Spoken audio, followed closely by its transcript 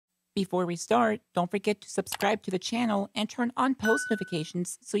Before we start, don't forget to subscribe to the channel and turn on post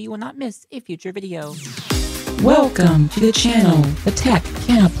notifications so you will not miss a future video. Welcome to the channel, The Tech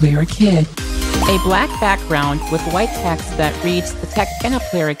Piano Player Kid. A black background with white text that reads The Tech Piano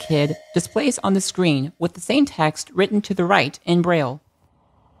Player Kid displays on the screen with the same text written to the right in Braille.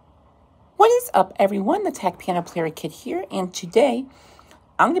 What is up, everyone? The Tech Piano Player Kid here, and today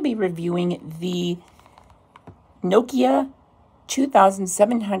I'm going to be reviewing the Nokia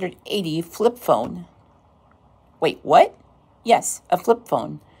 2780 flip phone. Wait, what? Yes, a flip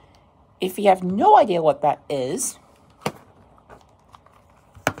phone. If you have no idea what that is,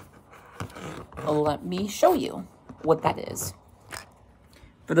 let me show you what that is.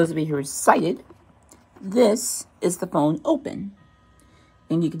 For those of you who are sighted, this is the phone open.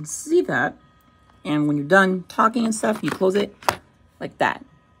 And you can see that. And when you're done talking and stuff, you close it like that.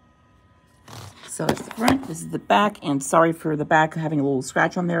 So that's the front, this is the back, and sorry for the back having a little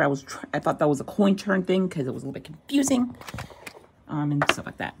scratch on there. I thought that was a coin turn thing because it was a little bit confusing. And stuff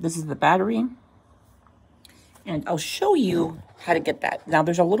like that. This is the battery. And I'll show you how to get that. Now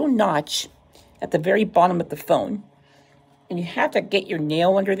there's a little notch at the very bottom of the phone. And you have to get your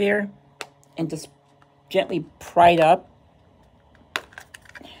nail under there and just gently pry it up.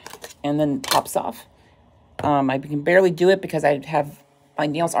 And then it pops off. I can barely do it because my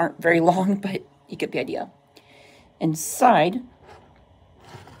nails aren't very long, but you get the idea. Inside,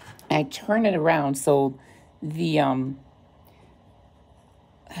 I turn it around so the, how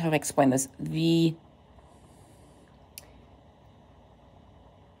do I explain this? The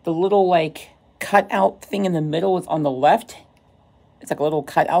little like cutout thing in the middle is on the left. It's like a little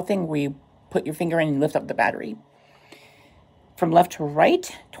cutout thing where you put your finger in and lift up the battery. From left to right,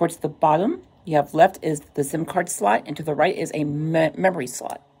 towards the bottom, you have left is the SIM card slot, and to the right is a memory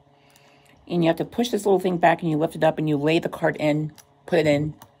slot. And you have to push this little thing back, and you lift it up, and you lay the card in, put it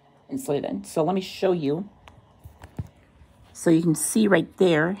in, and slid it in. So let me show you. So you can see right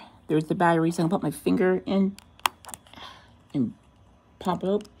there, there's the battery. So I'm going to put my finger in and pop it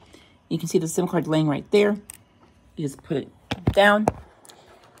up. You can see the SIM card laying right there. You just put it down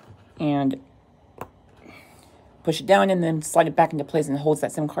and push it down, and then slide it back into place, and it holds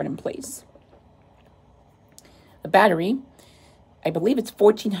that SIM card in place. The battery, I believe it's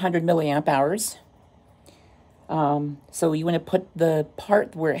 1400 milliamp hours. So you want to put the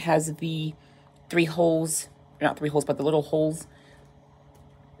part where it has the three holes, or not three holes, but the little holes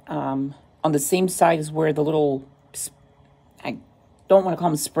on the same side as where the little, I don't want to call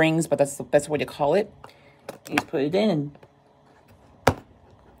them springs, but that's the best way to call it. You just put it in and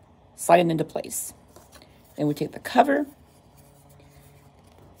slide it into place. Then we take the cover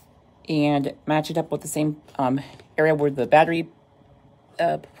and match it up with the same area where the battery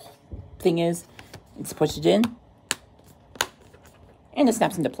thing is. And just push it in, and it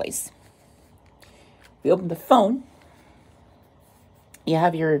snaps into place. We open the phone. You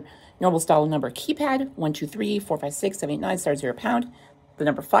have your normal style number keypad, 1, 2, 3, 4, 5, 6, 7, 8, 9, star 0 pound. The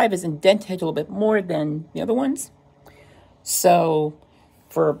number 5 is indented a little bit more than the other ones. So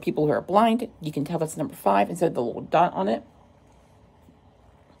for people who are blind, you can tell that's number 5 instead of the little dot on it.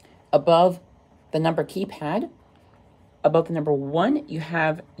 Above the number keypad, above the number 1, you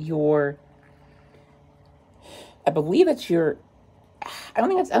have your, I believe it's your, I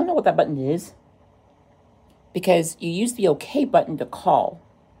don't know what that button is, because you use the OK button to call.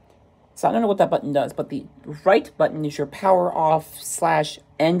 So I don't know what that button does, but the right button is your power off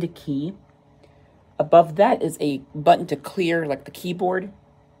 / end key. Above that is a button to clear, like the keyboard.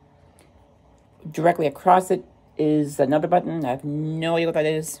 Directly across it is another button. I have no idea what that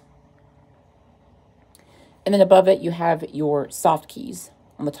is. And then above it, you have your soft keys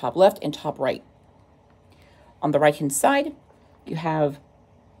on the top left and top right. On the right-hand side, you have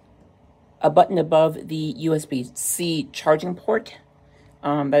a button above the USB-C charging port.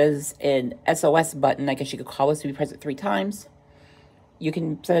 That is an SOS button, I guess you could call it, so you press it 3 times. You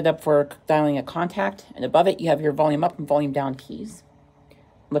can set it up for dialing a contact, and above it, you have your volume up and volume down keys.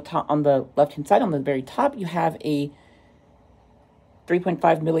 On the left-hand side, on the very top, you have a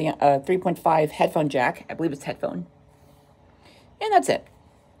 3.5 headphone jack. I believe it's headphone. And that's it.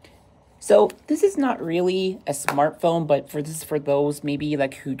 So this is not really a smartphone, but this is for those maybe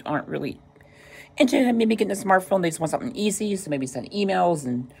like who aren't really into maybe getting a smartphone. They just want something easy, so maybe send emails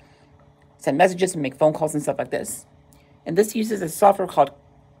and send messages and make phone calls and stuff like this. And this uses a software called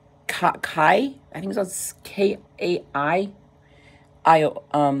Kai. I think it's Kai.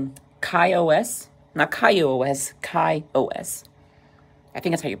 KaiOS, not KaiOS, KaiOS. I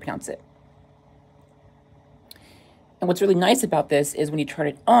think that's how you pronounce it. And what's really nice about this is when you turn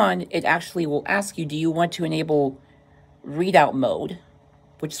it on, it actually will ask you, do you want to enable readout mode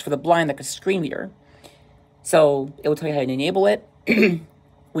which is for the blind, like a screen reader. So it will tell you how to enable it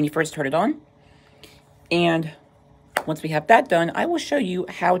when you first turn it on. And once we have that done, I will show you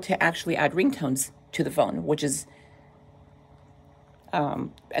how to actually add ringtones to the phone, which is,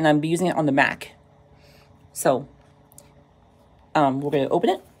 and I'm using it on the Mac. So we're going to open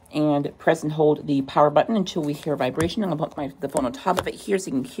it and press and hold the power button until we hear a vibration. I'm going to put the phone on top of it here so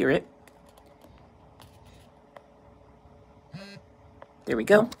you can hear it. There we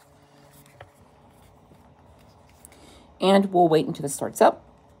go. And we'll wait until this starts up,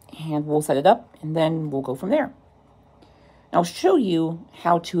 and we'll set it up, and then we'll go from there. I'll show you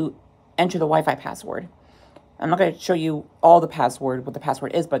how to enter the Wi-Fi password. I'm not going to show you all the password, what the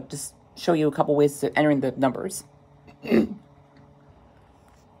password is, but just show you a couple ways to entering the numbers.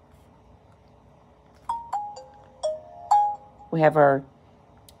 We have our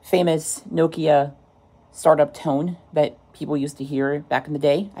famous Nokia startup tone that people used to hear back in the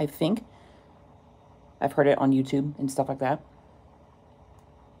day, I think. I've heard it on YouTube and stuff like that.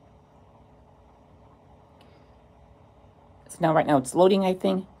 So now, right now it's loading, I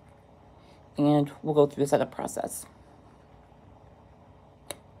think. And we'll go through the setup process.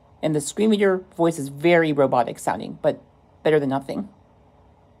 And the screen reader voice is very robotic sounding, but better than nothing.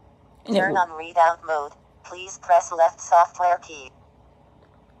 And turn on readout mode. Please press left software key.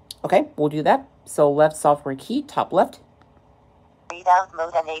 Okay, we'll do that. So left software key, top left. Readout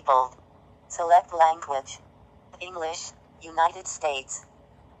mode enabled. Select language. English, United States.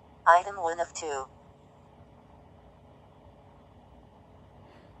 Item 1 of 2.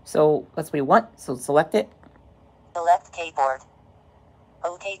 So that's what we want. So select it. Select keyboard.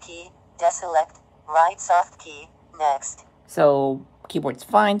 OK key, deselect, right soft key, next. So keyboard's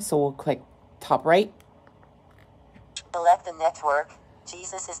fine. So we'll click top right. Select the network.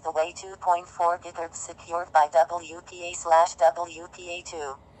 Jesus is the way 2.4 GHz secured by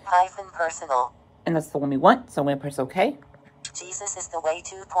WPA/WPA2 -personal. And that's the one we want. So I'm going to press OK. Jesus is the way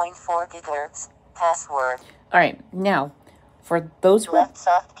 2.4 GHz password. All right. Now, for those who left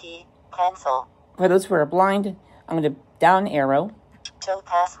soft key, cancel. For those who are blind, I'm going to down arrow. Show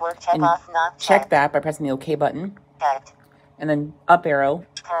password check and off not check checked. that by pressing the OK button. Checked. And then up arrow.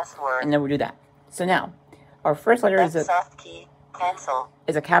 Password. And then we'll do that. So now, our first letter left is soft key, cancel.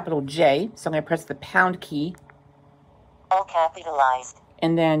 Is a capital J. So I'm going to press the pound key. All capitalized.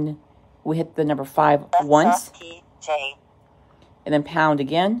 And then we hit the number 5 left once. Soft key, J. And then pound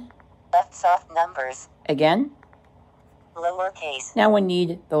again. Left soft numbers. Again. Lowercase. Now we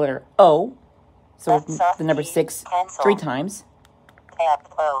need the letter O. So left soft the number key, 6 cancel. 3 times.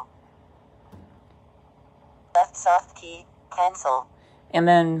 O. Left soft key, cancel. And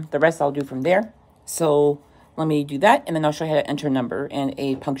then the rest I'll do from there. So let me do that, and then I'll show you how to enter a number and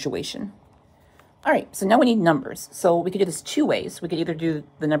a punctuation. All right, so now we need numbers. So we could do this 2 ways. We could either do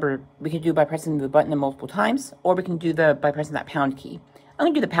the number, we could do by pressing the button multiple times, or we can do by pressing that pound key. I'm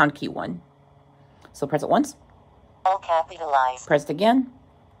going to do the pound key one. So press it once. All capitalized. Press it again.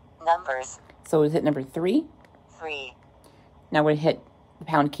 Numbers. So we hit number 3. 3. Now we hit the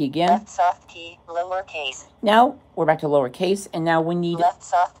pound key again. Left soft key, lowercase. Now we're back to lowercase, and now we need left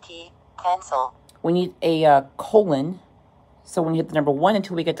soft key, cancel. We need a colon. So when you hit the number 1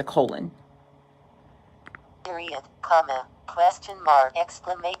 until we get to colon. Period, comma, question mark,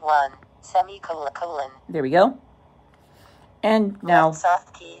 exclamation 1, semicolon. There we go. And now left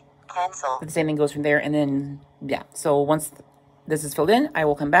soft key, cancel. the same thing goes from there, and then yeah. So once this is filled in, I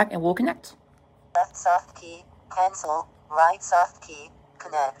will come back and we'll connect. Left soft key, cancel. Right soft key,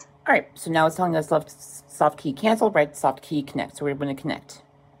 connect. All right. So now it's telling us left soft key cancel, right soft key connect. So we're going to connect.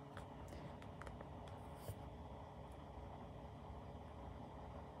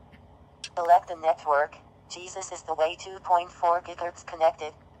 Select the network. Jesus is the way 2.4 GHz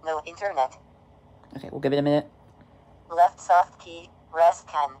connected. No internet. Okay, we'll give it a minute. Left soft key, rest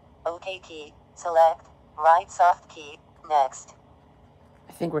can. OK key, select. Right soft key, next.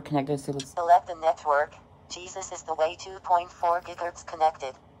 I think we're connected. So let's. Select the network. Jesus is the way 2.4 GHz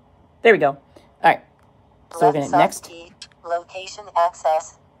connected. There we go. All right. So we're going to next. Key, location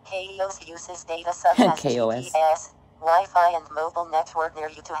access. KOS uses data such as KOS. GPS, Wi-Fi and mobile network near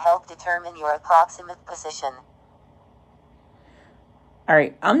you to help determine your approximate position. All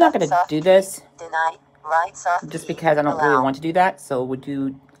right. I'm not going to do this. Deny. Right soft just key, because I don't allow. really want to do that. So we'll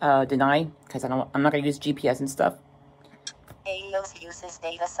do deny because I'm not going to use GPS and stuff. KOS uses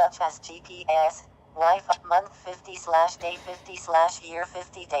data such as GPS, Wi-Fi, month 50/day 50/year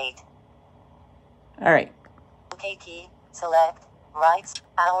 50 date. All right. OK key, select, rights,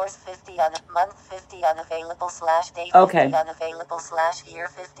 hours 50 on month 50 unavailable/day 50 Okay. unavailable/year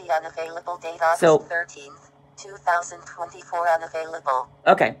 50 unavailable date August So 13th. 2024 unavailable.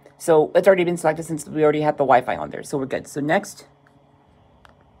 Okay, so it's already been selected since we already had the Wi-Fi on there, so we're good. So next.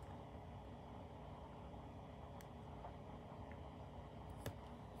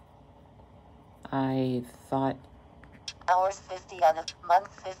 I thought... Hours 50 month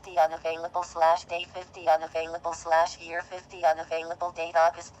 50 unavailable slash day 50 unavailable slash year 50 unavailable date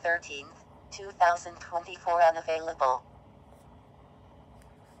August 13th, 2024 unavailable.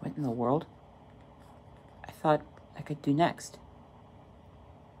 What in the world? I thought I could do next.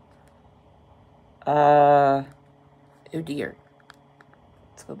 Oh dear.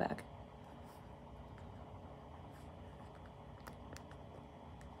 Let's go back.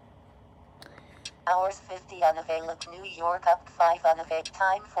 Hours 50 unavailable. New York up 5 unavailable.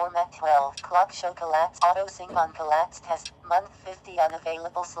 Time format 12. Clock show collapse. Auto sync on collapse test. Month 50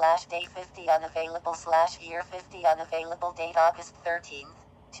 unavailable slash day 50 unavailable slash year 50 unavailable date August 13th,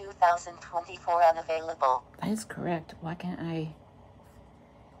 2024 unavailable. That is correct. Why can't I?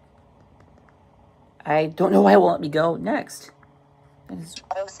 I don't know why it won't let me go next.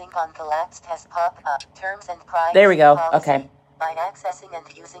 Auto sync on collapse test pop up. Terms and privacy. There we go. Policy. Okay. By accessing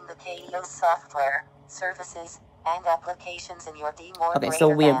and using the KEO software, services, and applications in your D more Okay, so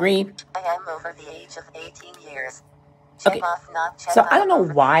we agree. I am over the age of 18 years. Check Okay. off not check So I don't know over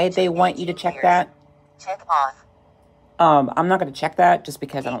the why age they of want you to 18 check years. that. Check off. I'm not going to check that just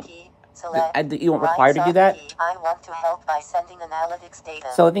because I don't. You weren't required to do that. I want to help by sending analytics data.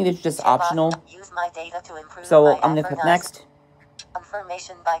 So I think it's just Check optional. off, use my data to improve So my I'm going to click advertising. next.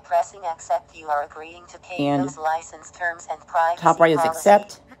 Confirmation by pressing accept. You are agreeing to And KEO's license terms and privacy Top right is policy.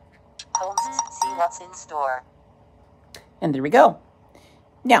 accept. Homes, see what's in store. And there we go.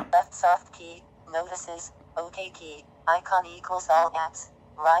 Now, Left soft key, notices, OK key, icon equals all apps,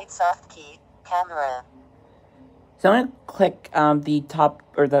 right soft key, camera. so I'm going to click the top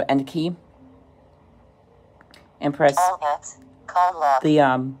or the end key and press All apps, call log. the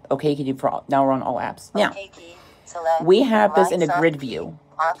OK key for all. Now we're on all apps. Now, OK key, select, we have this right in a soft grid key, view.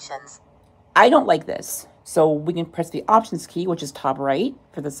 Options. I don't like this. So we can press the options key, which is top right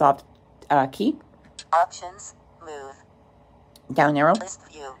for the soft key. Options, move. Down arrow. List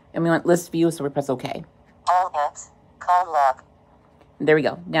view. And we want list view, so we press OK. All apps, call log. And there we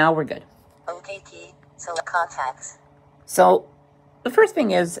go. Now we're good. OK key, select contacts. So the first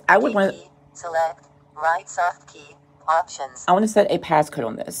thing is I would want Key, select, right soft key, options. to set a passcode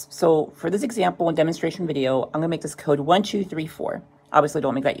on this. So for this example and demonstration video, I'm going to make this code 1234. Obviously,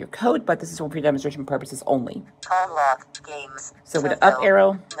 don't make that your code, but this is for demonstration purposes only. Call log, games. So with the up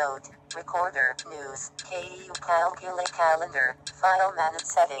arrow, Note, recorder, news, KEU calculate calendar, file manage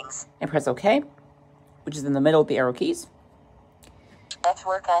settings. and press OK, which is in the middle of the arrow keys.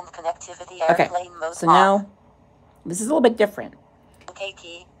 Network and connectivity Okay, airplane mode so off. now this is a little bit different. OK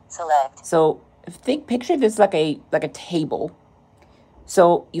key, select. So picture this like a table.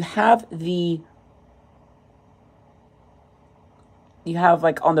 So you have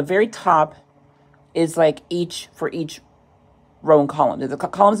like on the very top is like each row and column. There's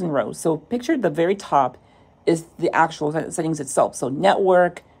columns and rows. So picture the very top is the actual settings itself. So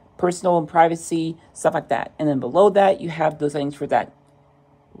network, personal and privacy, stuff like that. And then below that, you have those settings for that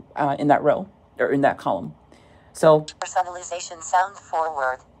in that row or in that column. So Personalization sound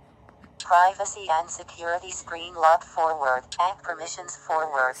forward. Privacy and security screen lock forward. Add permissions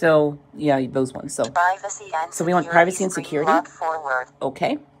forward. so yeah, those ones. So Privacy and So we want privacy and screen security. Lock forward.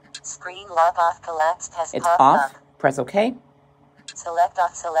 okay, Screen lock off collapse test it's pop off. up. Press OK. Select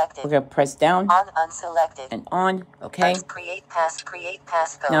off selected. We're gonna press down On unselected. and on. Okay. Create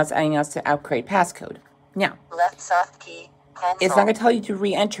passcode. Now it's asking us to create passcode. Now Left soft key. Cancel. it's not gonna tell you to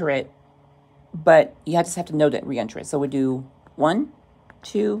re-enter it, but you just have to know that re-enter it. So we do 1,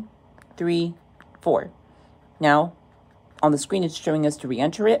 2, 3, 4. Now on the screen it's showing us to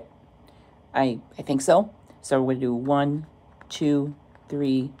re-enter it. I think so. So we're gonna do 1, 2,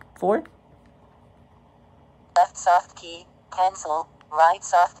 3, 4. Left soft key. Cancel. Right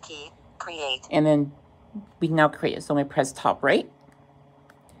soft key. Create. And then we can now create it. So I'm gonna press top right.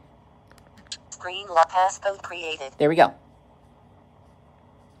 Screen lock passcode created. There we go.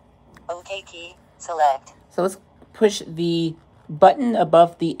 OK key. Select. So let's push the button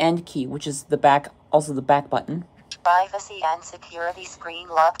above the end key, which is the back, also the back button. Privacy and security screen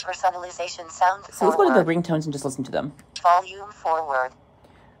lock personalization sound So let's go to the forward. ringtones and just listen to them. Volume forward.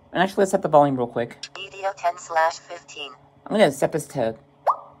 And actually, let's set the volume real quick. Media 10/15. I'm gonna set this to.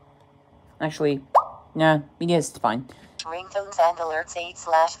 Actually, nah, media is fine. Ringtones and alerts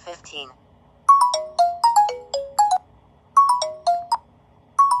 8/15.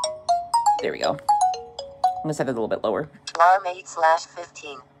 There we go. I'm gonna set it a little bit lower. Alarm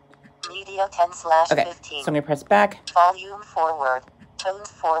 8/15. Media 10/15. Okay, so I'm going to press back. Volume forward. Tones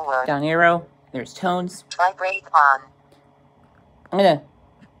forward. Down arrow. There's tones. Vibrate on. I'm going to...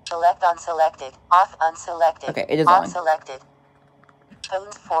 Select unselected. Off unselected. Okay, it is on. Selected.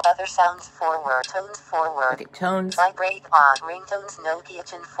 Tones for other sounds forward. Tones forward. Okay, tones. Vibrate on. Ringtones Nokia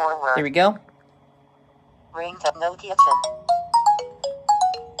chin forward. There we go. Ringtone Nokia chin.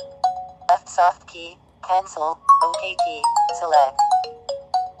 Left soft key. Cancel. OK key. Select.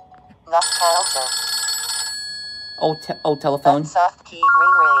 Not counter. Telephone. Left soft key.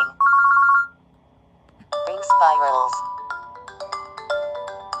 Ring. Ring spirals.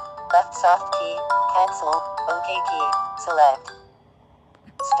 Left soft key. Cancel. OK key. Select.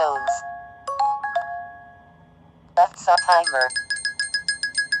 Stones. Left soft timer.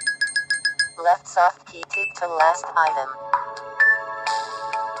 Left soft key. Tick to last item.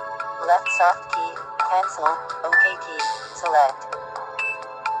 Left soft key. Cancel. OK key. Select.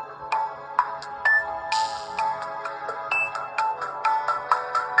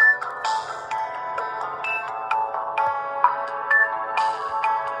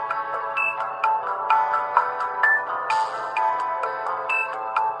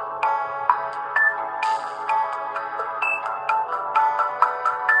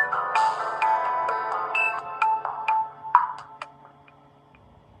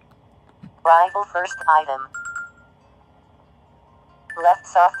 Rival first item. Left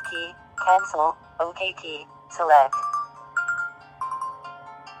soft key, cancel, OK key, select.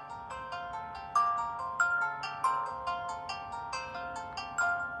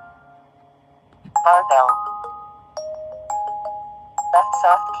 Barbell. Left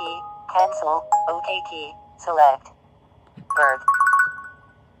soft key, cancel, OK key, select. Bird.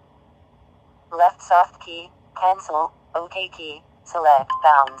 Left soft key, cancel, OK key, select.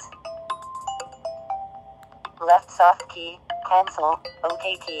 Bounds. Left soft key, cancel,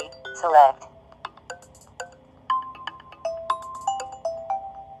 OK key, select.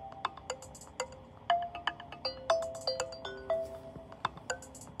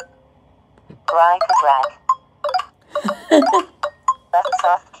 Drag. Left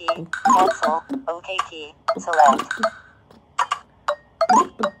soft key, cancel, OK key, select.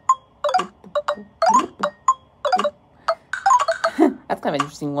 That's kind of an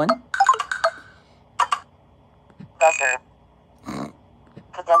interesting one. Buzzer.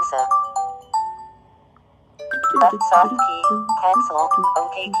 Cadenza. Left soft key, cancel,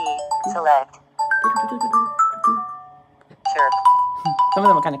 OK key, select. Chirp. Some of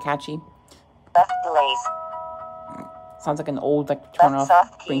them are kind of catchy. Left delays. Sounds like an old, like, turn off Left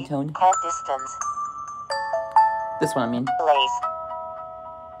soft key, ringtone. cat distance. This one, I mean. Delays.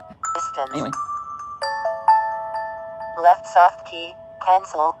 Distance. Anyway. Left soft key,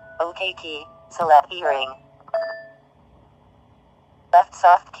 cancel, OK key, select. Hearing. Left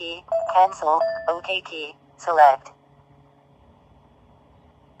soft key, cancel, OK key, select.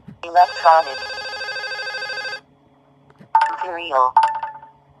 Electronic. Imperial.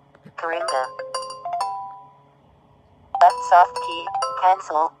 Karinga. Left soft key,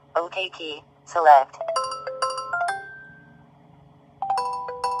 cancel, OK key, select.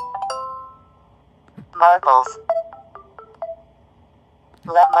 Marbles.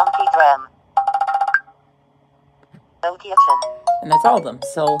 Left monkey drum. Nokia chin. And that's all of them.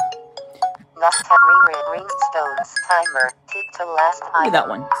 So, Ring stones timer. Tick to last look item. at that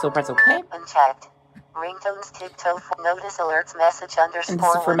one. So press OK. Unchecked. Ringtones tiptoe for notice alerts message underscore And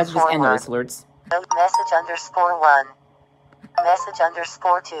this is for 1 messages and forward. notice alerts. Note message underscore 1. Message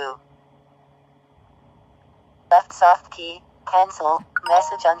underscore 2. Left soft key, cancel,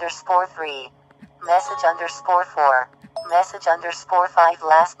 message underscore 3. Message underscore 4. Message underscore 5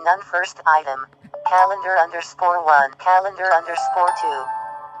 last none first item. Calendar underscore 1. Calendar underscore 2.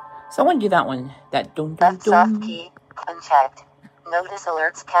 So I want to do that one. That dun dun Left soft dun. key, unchecked. Notice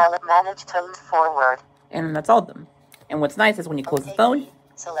alerts manage tones forward. And that's all of them. And what's nice is when you close the phone,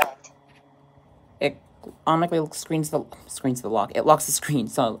 Select. it automatically screens the lock. It locks the screen.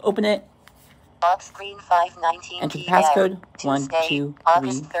 So I'll open it, Lock screen 5:19 enter the p.m. passcode, 1, Tuesday, 2, 3,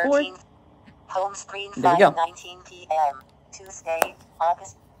 August 4. 13th. Home screen There we go. 5:19 p.m. Tuesday,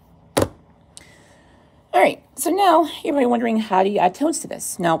 August. Alright, so now you're probably wondering, how do you add tones to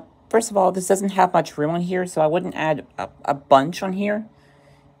this? Now, first of all, this doesn't have much room on here, so I wouldn't add a bunch on here.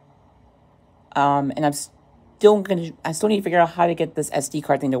 And I still need to figure out how to get this SD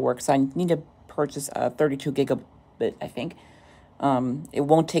card thing to work, so I need to purchase a 32 gigabit, I think. It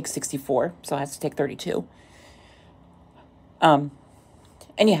won't take 64, so it has to take 32.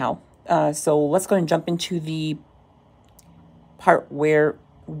 Anyhow, so let's go and jump into the part where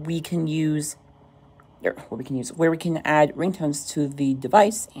we can use there, where we can add ringtones to the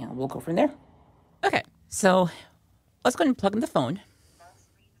device, and we'll go from there. Okay, so let's go ahead and plug in the phone.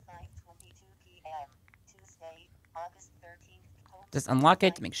 Just unlock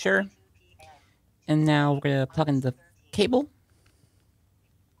it to make sure. And now we're going to plug in the cable.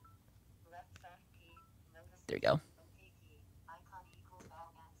 There we go.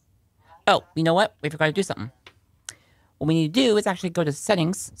 Oh, you know what? We forgot to do something. What we need to do is actually go to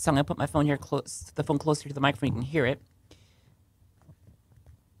settings. So I'm going to put my phone here close, the phone closer to the microphone, you can hear it.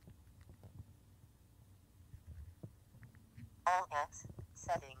 All apps,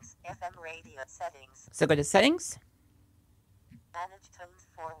 settings, FM radio settings. So go to settings. Manage tones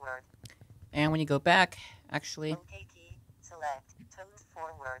forward. And when you go back, actually. OK key, select tones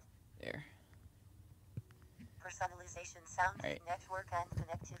forward. There. Personalization sound Right. network and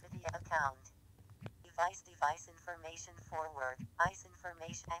connectivity account. Device information forward. ICE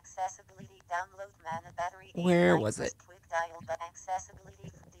information accessibility download mana battery. Where was it? Quick dial but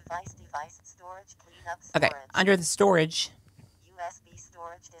accessibility device storage cleanup storage. Okay, under the storage. USB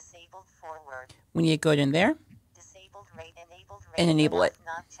storage disabled forward. We need to go in there. Disabled rate enabled rate. And enable it.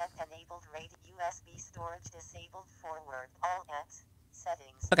 Not checked enabled rate USB storage disabled forward. All apps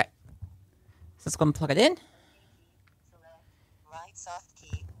settings. Okay. So let's go and plug it in. Right soft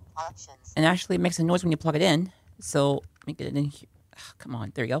key options. And actually it makes a noise when you plug it in. So let me get it in here. Oh, come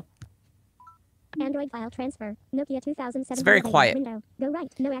on, there you go. Android file transfer. Nokia 2007. It's very quiet. Window. Go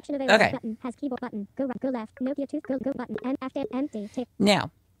right. No action available. Okay. Button has keyboard button. Go right. Go left. Nokia 2. Go button. And after empty. Tape.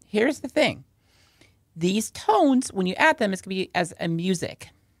 Now, here's the thing. These tones, when you add them, it's going to be as a music.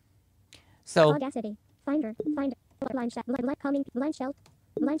 So, Audacity. Finder. Blind shell. Calming. Blind shell.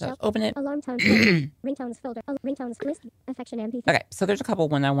 Blind shell. open it. Alarm tone. Ringtones folder. Ringtones list. Affection MP3. Okay, so there's a couple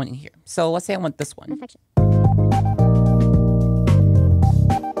one I want in here. So let's say I want this one. Affection.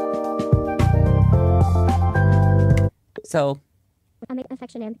 So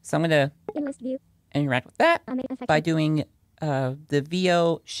Affection MP. I'm going to In list view. interact with that Affection. by doing the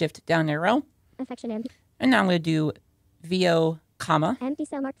VO shift down arrow. Affection MP. And now I'm going to do VO comma. Empty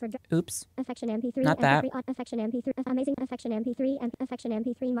cell marked for. Oops. Affection MP3. Not that. MP3, affection MP3. Amazing. Affection MP3 and affection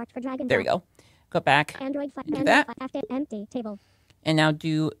MP3 marked for drag and There we drop. go. Go back. Android file. Do that. After empty table. And now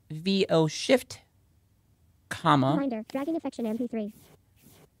do VO shift comma. Finder. Dragging affection MP3.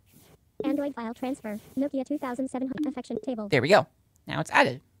 Android file transfer. Nokia 2007 affection table. There we go. Now it's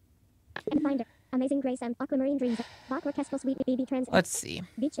added. And Finder. Amazing Grace and Aquamarine Dreams. Bach Orchestral Suite BB Trans. Let's see.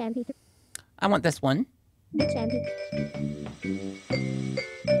 Beach MP3. I want this one. Beach MP.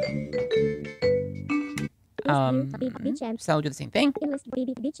 Beach MP. So I'll do the same thing. List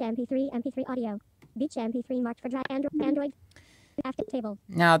BB Beach MP3 MP3 audio. Beach MP3 marked for drag. Android. After table.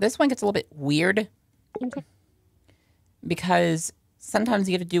 Now this one gets a little bit weird because sometimes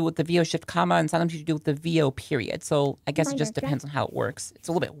you have to do with the VO shift comma and sometimes you do with the VO period. So I guess it just depends on how it works. It's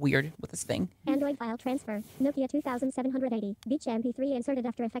a little bit weird with this thing. Android file transfer. Nokia 2780. Beach MP3 inserted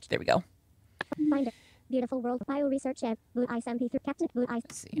after affection. There we go. Finder. Beautiful World Bio Research and Blue Ice MP3 Captain Blue Ice.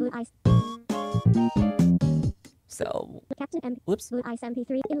 Let's see. Blue Ice. So, Captain M. whoops. Blue Ice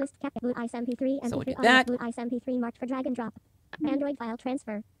MP3 Enlist Cap Blue Ice MP3 MP3 So we'll do audio. that. Blue Ice MP3 marked for drag and drop. Android file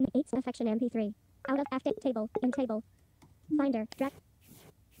transfer. 8 affection MP3. Out of after table in table. Finder drag.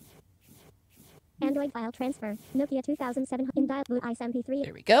 Android file transfer. Nokia 2007 in dial Blue Ice MP3.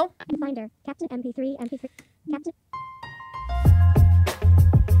 There we go. Finder Captain MP3 MP3 Captain.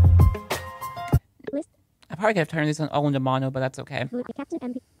 List I probably could have turned these on all into mono, but that's okay. Blue Captain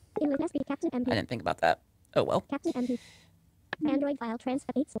MP. Enlist SP Captain I MP. didn't think about that. Oh well. Captain MP. Android file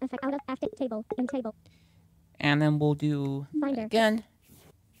transfer 8 effect out of after table in table. And then we'll do Finder. again.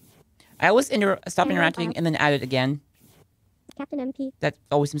 I always stop interacting and then add it again. Captain MP. That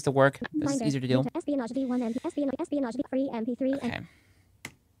always seems to work. It's Finder. easier to do. Espionage D1 MP. Espionage D free MP3 Okay. and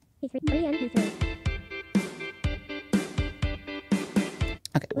P3 free MP3.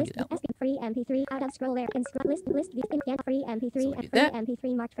 Okay, we'll do List that. SP free MP3 out of scroll there and scroll list the in free MP3 So we and do free that.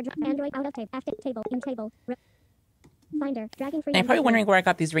 MP3 marked for Android out of tape after table in table. Finder dragging free. And you're probably MP3. wondering where I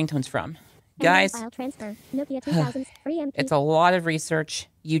got these ringtones from. Android Guys, file transfer. Nokia 2000 free MP. it's a lot of research.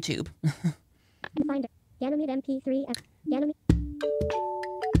 YouTube. Finder Ganymede MP3 and Ganymede.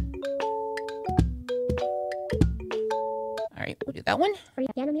 All right, we'll do that one. Free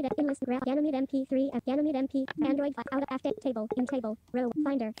Ganymede Enlist graph Ganymede MP3 and Ganymede MP Android file out of after table in table row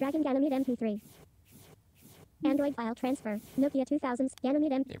Finder dragging Ganymede MP3. Android file transfer. Nokia 2000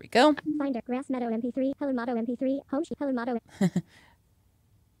 Ganymede MP. There we go. Finder Grass Meadow MP3 Helen Motto MP3 Home Sheet Helen Motto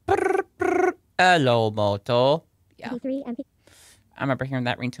Hello, Moto. Yeah, MP3 MP I remember hearing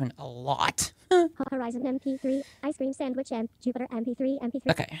that ringtone a lot. Horizon MP3 Ice Cream Sandwich and Jupiter MP3 MP3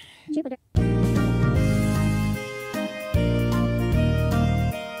 Okay. Jupiter.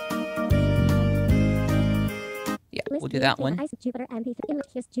 we'll do that one. Jupiter MP3.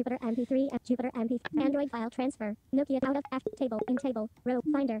 English Jupiter MP3. Jupiter MP3. Android file transfer. Nokia out of table. In table. Row.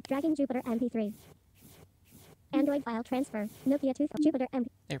 Finder. Dragging Jupiter MP3. Android file transfer. Nokia 2. Jupiter MP.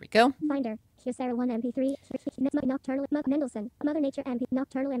 There we go. Finder. Kyocera 1 MP3. Nocturnal. Mendelssohn. Mother Nature MP.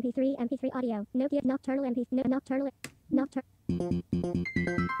 Nocturnal MP3. MP3 audio. Nokia Nocturnal MP. Nocturnal.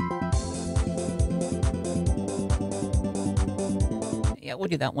 Yeah, we'll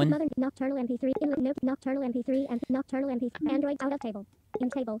do that one. Mother Nocturnal MP3. Nocturnal MP3. Nocturnal MP. Android out of table. In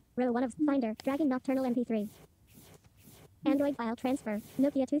table. Row 1 of Finder. Dragging Nocturnal MP3. Android file transfer.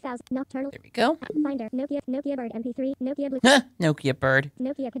 Nokia 2000. Nocturnal. There we go. Finder. Nokia Bird MP3. Nokia Blue. Nokia Bird.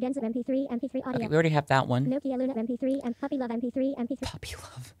 Nokia Cadenza MP3. MP3 audio. Okay, we already have that one. Nokia Luna MP3 and Puppy Love MP3. Puppy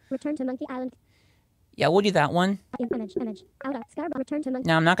Love. Return to Monkey Island. Yeah, we'll do that one. Image. Out of Scarborough. Return to Monkey.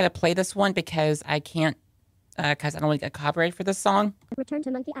 Now, I'm not going to play this one because I can't, because I don't want to get copyright for this song. Return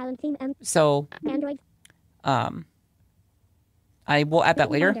to Monkey Island theme and So, Android. I will add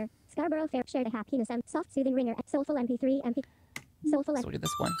that later. Finder. Scarborough Fair shared a happiness and soft soothing ringer at Soulful MP3 Soulful So we'll do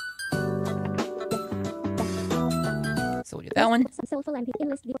this one. So we'll do that one. Soulful MP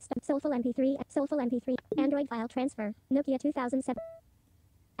enlist Soulful MP3 Android file transfer Nokia 2007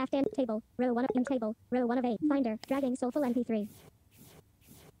 Afghan table row 1 in table row 1 of 8 Finder dragging Soulful MP3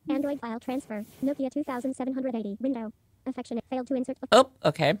 Android file transfer Nokia 2780 window affectionate failed to insert. Oh,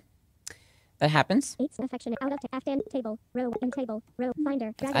 okay. That happens. 8 affectionate out of Afghan table row in table row Finder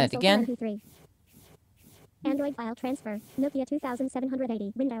Let's dragging add it Soulful again. MP3 Android file transfer Nokia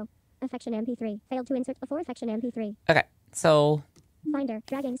 2780 window affection MP3 failed to insert before affection MP3 Okay, so Finder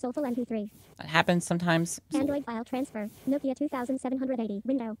dragging Soulful MP3 that happens sometimes. So, Android file transfer Nokia 2780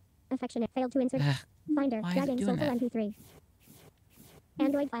 window affectionate failed to insert. Finder why is it dragging doing Soulful that? MP3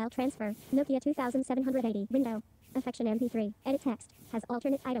 Android file transfer Nokia 2780 window affection MP3 edit text has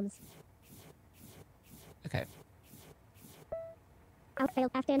alternate items. Okay. Out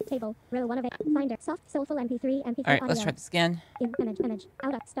failed Afghan table row 1 of 8 Finder soft Soulful MP3 All right, let's try this again. Image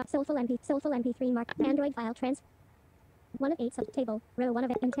out of stop Soulful MP3 mark Android file transfer 1 of 8 sub table row 1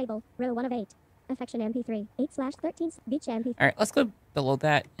 of 8 in table row 1 of 8 affection MP3 8/13 beach MP3 All right, let's go below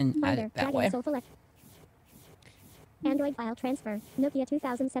that and add Finder it that dragging way. Soulful Android file transfer Nokia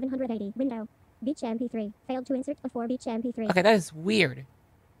 2780 window beach MP3 failed to insert before beach MP3 Okay, that is weird.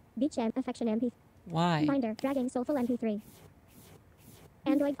 beach affection MP3 Why? Finder dragging Soulful MP3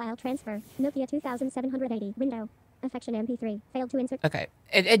 Android file transfer Nokia 2780 window affection MP3 failed to insert. Okay,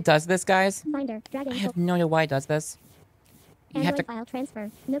 it does this, guys. Finder dragging I have no idea why it does this. You have Android to. file transfer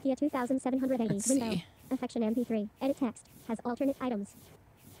Nokia 2780 Let's window see. affection MP3 edit text has alternate items.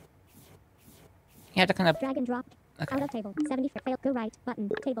 You have to kind of. Drag and drop Okay. out of table 70 fail go right button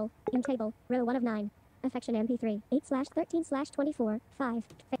table in table row 1 of 9 affection MP3 8/13/24 5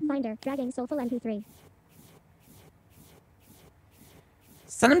 Finder dragging Soulful MP3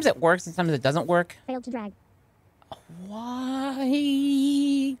 Sometimes it works and sometimes it doesn't work. failed to drag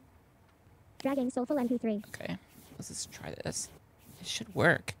Why? dragging Soulful MP3 Okay, let's just try this. It should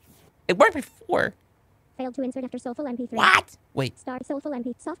work. It worked before. failed to insert after Soulful MP3 What? Wait, star Soulful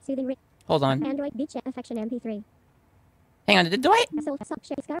MP soft soothing hold on. Android beach affection MP3 Hang on, do I?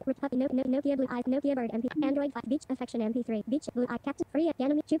 Nokia Blue Eye Nokia Bird MP Android 5 Beach affection MP3 Beach Blue Eye Captain Free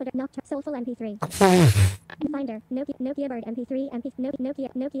Ganymede Jupiter Nocturne Soulful MP3 Finder Nokia Bird MP3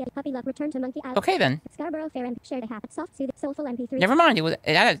 Nokia Puppy Love Return to Monkey Island Okay then. Scarborough Fair MP shared a habit soft soothing Soulful MP3 Never mind. It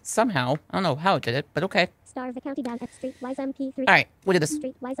added somehow. I don't know how it did it, but okay. Star of the County Down at Street Wise MP3 All right, we'll do this.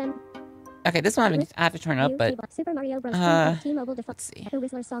 Street Wise M Okay, this one I have to turn up, but Super Mario Bros. T-Mobile default let's see. The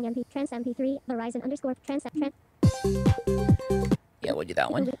Whistler song MP Trans MP3 Verizon _ Trans Yeah, we'll do that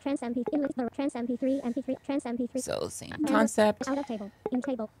one. Trans MP Trans MP3 Trans MP3 So same concept. Out of table in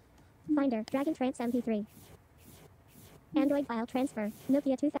table Finder Dragon Trans MP3 Android file transfer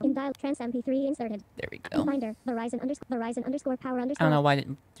Nokia 2000 in dial Trans MP3 inserted There we go. Finder Verizon _ power _ I don't know why I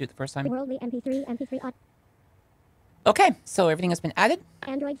didn't do it the first time. Worldly MP3 odd Okay, so everything has been added.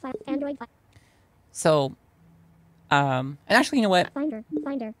 Android file So, and actually, you know what? Finder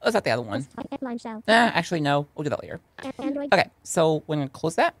Let's add the other one. line shell Actually, no. We'll do that later. Android Okay, so we're going to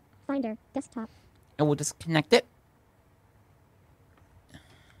close that, Finder desktop and we'll disconnect it.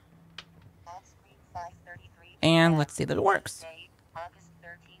 Off screen 533. And let's see that it works. Date, August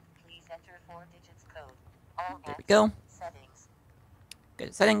 13th. Please enter 4 digits code. All There we apps. go. Settings. Go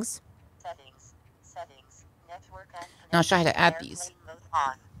to settings. Settings. Network and Now I'll show you how to add airplane these. Mode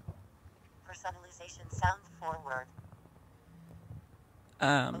on. Personalization sound forward.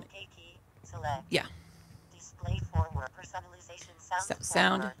 OK key. Select. Yeah. Display forward. Personalization sound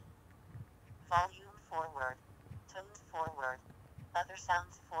Sound. forward. Volume forward. Tones forward. Other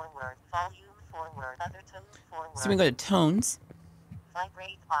sounds forward. Volume forward. Other tones forward. So we go to tones.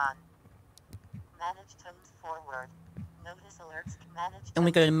 Vibrate on. Manage tones forward. Notice alerts. Manage tones And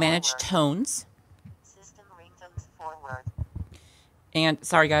we go to manage forward. tones. System ringtones forward. And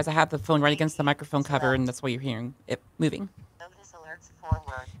sorry guys, I have the phone right against the microphone cover and that's why you're hearing it moving. Notice alerts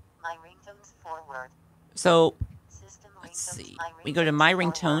forward. My ringtones forward. So System let's ringtones. see. My We go to my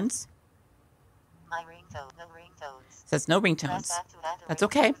forward. ringtones. My ringtone. No ringtones. It says no Press ringtones. back to add a That's ringtone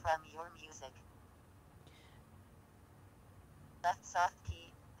okay. From your music. Left soft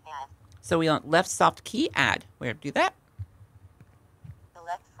key. Add. So we want left soft key add. Where to do that?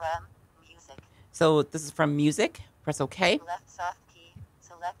 Select from music. So this is from music. Press OK. Left soft key.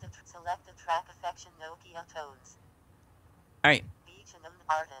 Select the track affection Nokia tones. All right. Beach and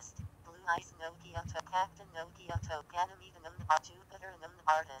artist. Blue eyes Nokia to Captain Nokia to Ganymede and Jupiter and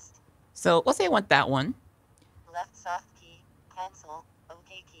artist. So let's say I want that one. Left soft key. Cancel.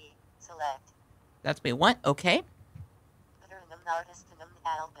 OK key. Select. That's what we want. OK. Jupiter and artist and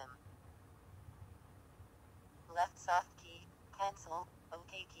album. Left soft key. Cancel.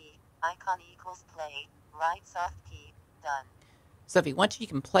 OK key. Icon equals play. Right soft key. Done. So if you want to, you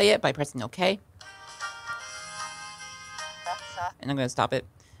can play it by pressing OK. Left soft. And I'm going to stop it.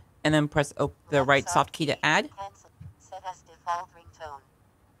 And then press the Left right soft key to add. Cancel. Set as default ringtone.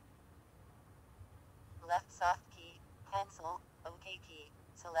 Left soft key. Cancel. OK key.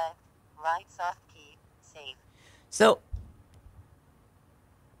 Select. Right soft key. Save. So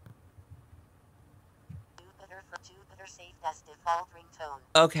Jupiter saved as default ringtone.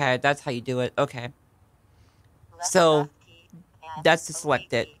 okay, that's how you do it. Okay. Left So soft key. Add. that's to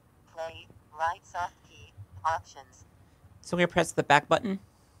select OK it. key. Play. Right soft key. Options. So we're going to press the back button.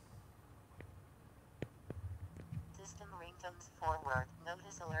 System ringtones forward.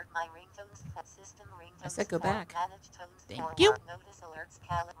 Notice alert. My ringtones. System ringtones. I said go forward. back. Manage tones Thank forward. you. Notice alerts.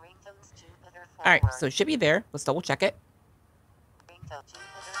 Ringtones. Jupiter forward. All right, so it should be there. Let's double check it. Ringtone. Jupiter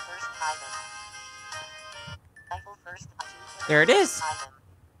first item. Title first. Jupiter There it is. first item.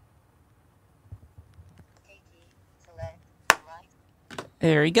 OK key. Select. Right.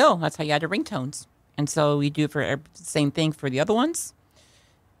 There you go. That's how you add your ringtones. And so we do for the same thing for the other ones.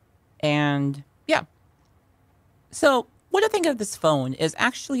 And yeah. So what I think of this phone is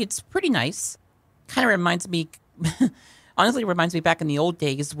actually it's pretty nice. Kind of reminds me, honestly, it reminds me back in the old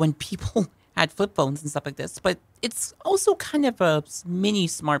days when people had flip phones and stuff like this. But it's also kind of a mini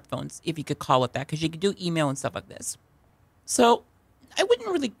smartphones, if you could call it that, because you could do email and stuff like this. So I wouldn't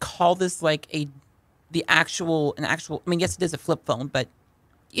really call this like an actual. I mean, yes, it is a flip phone, but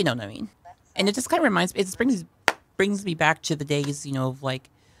you know what I mean. And it just kind of reminds me. It just brings me back to the days, you know, of like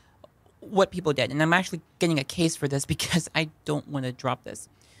what people did. And I'm actually getting a case for this because I don't want to drop this.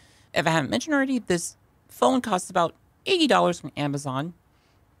 If I haven't mentioned already, this phone costs about $80 from Amazon.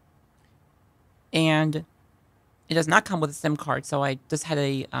 And it does not come with a SIM card. So I just had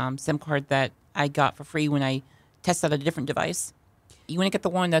a SIM card that I got for free when I tested out a different device. You want to get the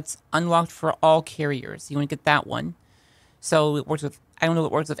one that's unlocked for all carriers. You want to get that one. So it works with, I don't know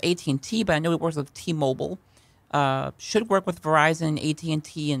if it works with AT&T, but I know it works with T-Mobile. Should work with Verizon,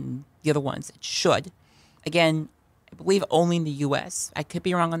 AT&T, and the other ones. It should. Again, I believe only in the U.S. I could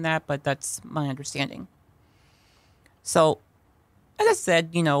be wrong on that, but that's my understanding. So, as I said,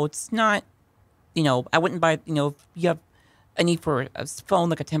 you know, it's not, you know, I wouldn't buy, you know, if you have a need for a phone,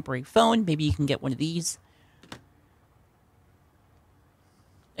 like a temporary phone, maybe you can get one of these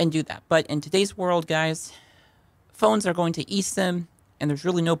and do that. But in today's world, guys, phones are going to eSIM, and there's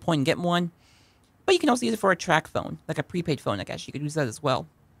really no point in getting one. But you can also use it for a track phone, like a prepaid phone, I guess. You could use that as well.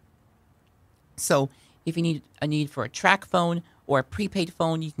 So if you need a need for a track phone or a prepaid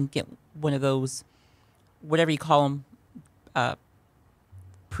phone, you can get one of those, whatever you call them,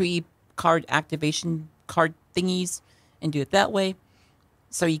 pre-card activation card thingies, and do it that way.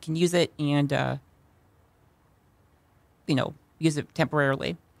 So you can use it and, you know, use it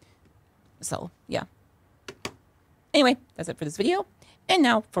temporarily. So, yeah. Anyway, that's it for this video. And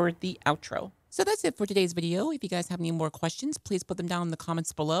now for the outro. So that's it for today's video. If you guys have any more questions, please put them down in the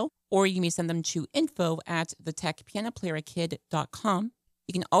comments below, or you may send them to info@TheTechPianoPlayerKid.com.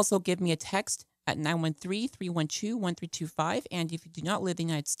 You can also give me a text at 913-312-1325, and if you do not live in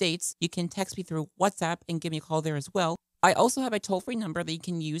the United States, you can text me through WhatsApp and give me a call there as well. I also have a toll-free number that you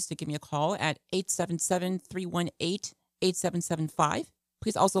can use to give me a call at 877-318-8775.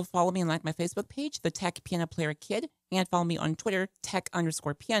 Please also follow me and like my Facebook page, The Tech Piano Player Kid, and follow me on Twitter,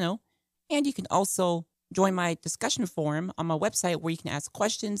 tech_piano. And you can also join my discussion forum on my website where you can ask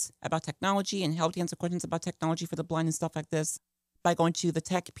questions about technology and help to answer questions about technology for the blind and stuff like this by going to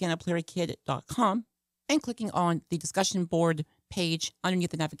TheTechPianoPlayerKid.com and clicking on the discussion board page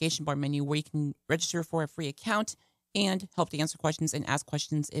underneath the navigation bar menu where you can register for a free account and help to answer questions and ask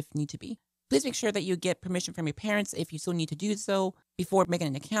questions if need to be. Please make sure that you get permission from your parents if you still need to do so before making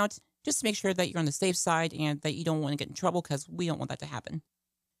an account, just to make sure that you're on the safe side and that you don't want to get in trouble, because we don't want that to happen.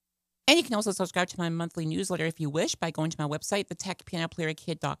 And you can also subscribe to my monthly newsletter if you wish by going to my website,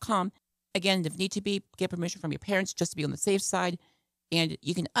 TheTechPianoPlayerKid.com. Again, if need to be, get permission from your parents just to be on the safe side. And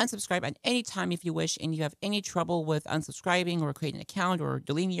you can unsubscribe at any time if you wish, and you have any trouble with unsubscribing or creating an account or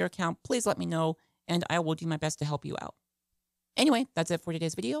deleting your account, please let me know, and I will do my best to help you out. Anyway, that's it for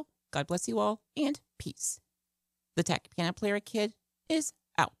today's video. God bless you all, and peace. The Tech Piano Player Kid is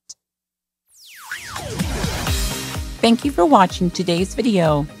out. Thank you for watching today's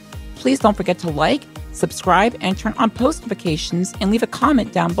video. Please don't forget to like, subscribe, and turn on post notifications, and leave a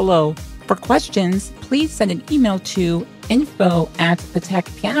comment down below. For questions, please send an email to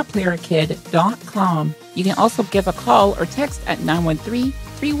info@TheTechPianoPlayerKid.com. You can also give a call or text at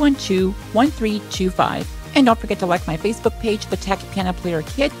 913-312-1325. And don't forget to like my Facebook page, The Tech Piano Player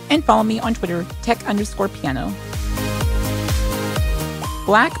Kid, and follow me on Twitter, Tech_Piano.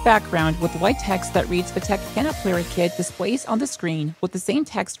 Black background with white text that reads The Tech Piano Player Kid displays on the screen with the same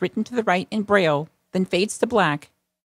text written to the right in Braille, then fades to black.